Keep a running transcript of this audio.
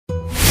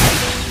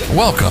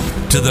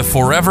Welcome to the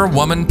Forever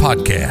Woman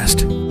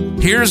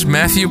Podcast. Here's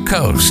Matthew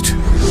Coast.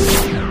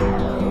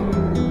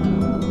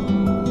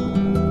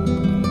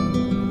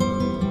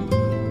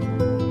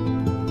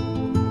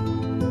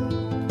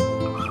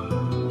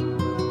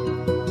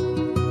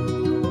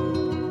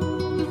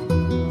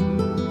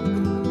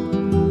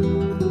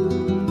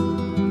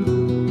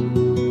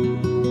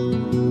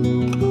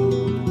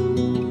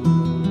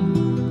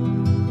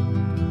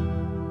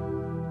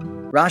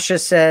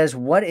 Rasha says,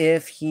 what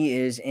if he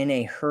is in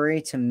a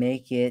hurry to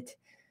make it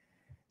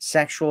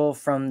sexual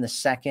from the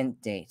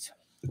second date?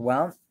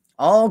 Well,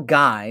 all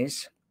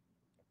guys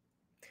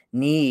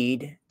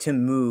need to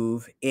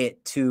move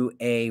it to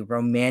a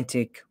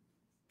romantic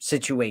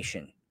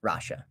situation,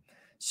 Rasha.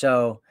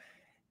 So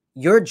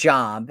your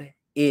job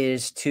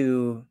is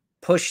to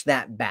push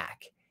that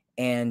back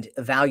and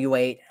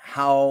evaluate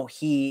how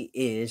he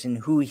is and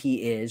who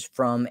he is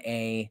from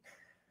a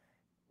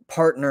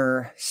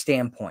partner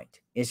standpoint.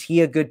 Is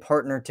he a good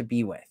partner to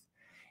be with?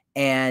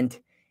 And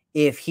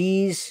if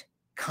he's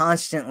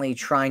constantly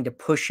trying to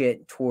push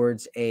it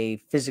towards a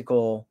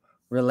physical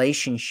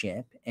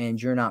relationship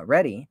and you're not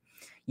ready,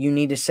 you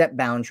need to set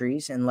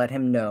boundaries and let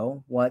him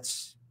know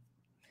what's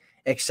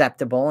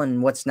acceptable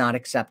and what's not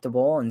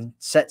acceptable, and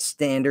set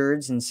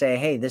standards and say,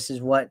 hey, this is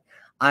what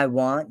I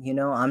want. You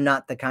know, I'm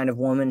not the kind of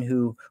woman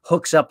who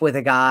hooks up with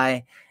a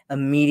guy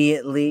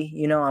immediately.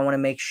 You know, I want to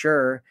make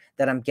sure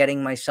that I'm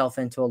getting myself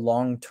into a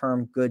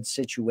long-term good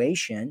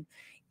situation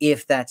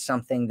if that's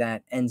something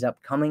that ends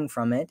up coming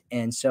from it.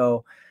 And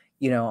so,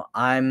 you know,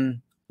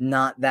 I'm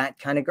not that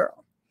kind of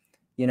girl,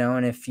 you know,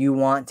 and if you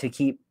want to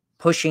keep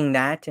pushing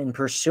that and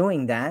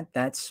pursuing that,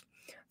 that's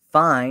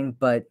fine,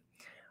 but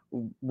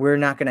we're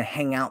not going to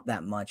hang out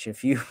that much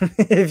if you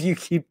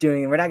keep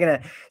doing it. We're not going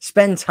to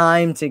spend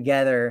time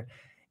together,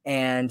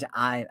 and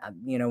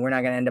we're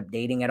not going to end up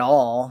dating at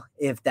all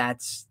if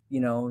that's, you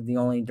know, the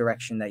only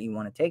direction that you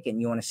want to take it. And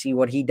you want to see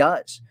what he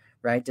does,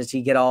 right? Does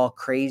he get all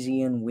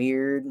crazy and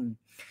weird? And,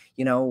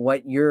 you know,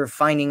 what you're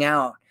finding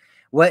out,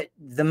 what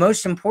the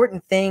most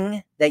important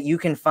thing that you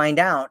can find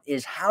out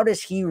is, how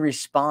does he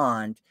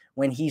respond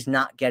when he's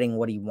not getting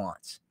what he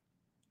wants?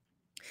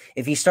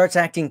 If he starts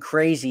acting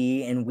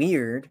crazy and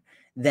weird,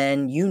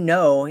 then, you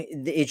know,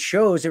 it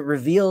shows, it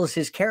reveals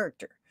his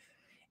character.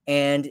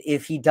 And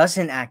if he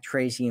doesn't act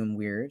crazy and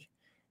weird,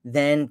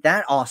 then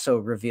that also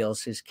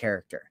reveals his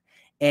character.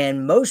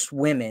 And most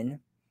women,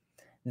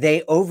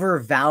 they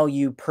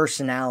overvalue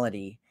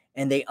personality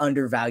and they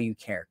undervalue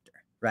character,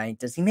 right?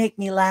 Does he make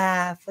me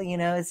laugh? You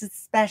know, is it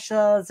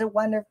special? Is it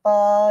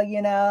wonderful?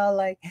 You know,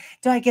 like,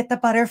 do I get the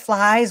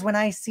butterflies when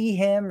I see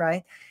him,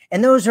 right?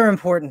 And those are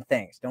important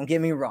things. Don't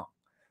get me wrong.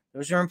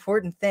 Those are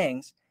important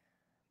things.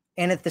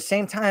 And at the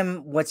same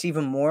time, what's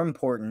even more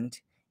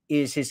important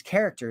is his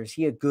character. Is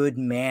he a good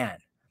man?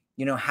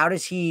 You know, how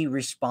does he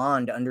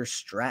respond under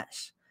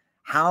stress?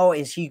 How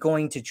is he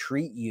going to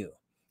treat you?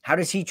 How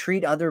does he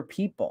treat other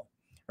people?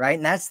 Right?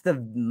 And that's the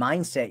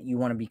mindset you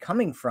want to be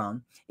coming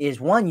from.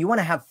 Is one, you want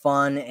to have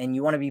fun and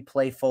you want to be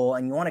playful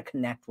and you want to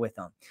connect with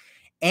them.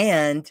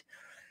 And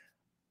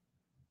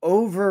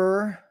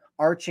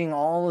overarching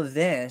all of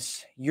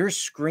this, you're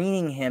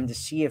screening him to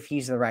see if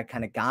he's the right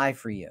kind of guy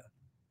for you.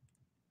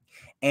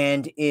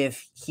 And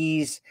if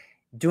he's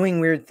doing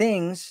weird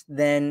things,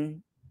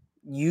 then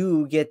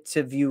you get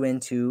to view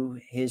into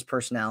his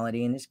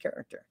personality and his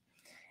character.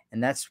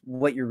 And that's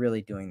what you're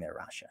really doing there,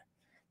 Rasha.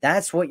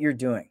 That's what you're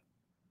doing.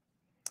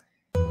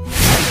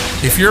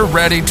 If you're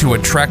ready to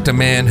attract a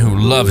man who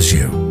loves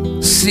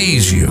you,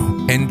 sees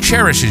you, and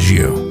cherishes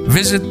you,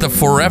 visit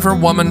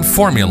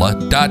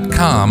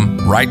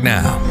theforeverwomanformula.com right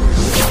now.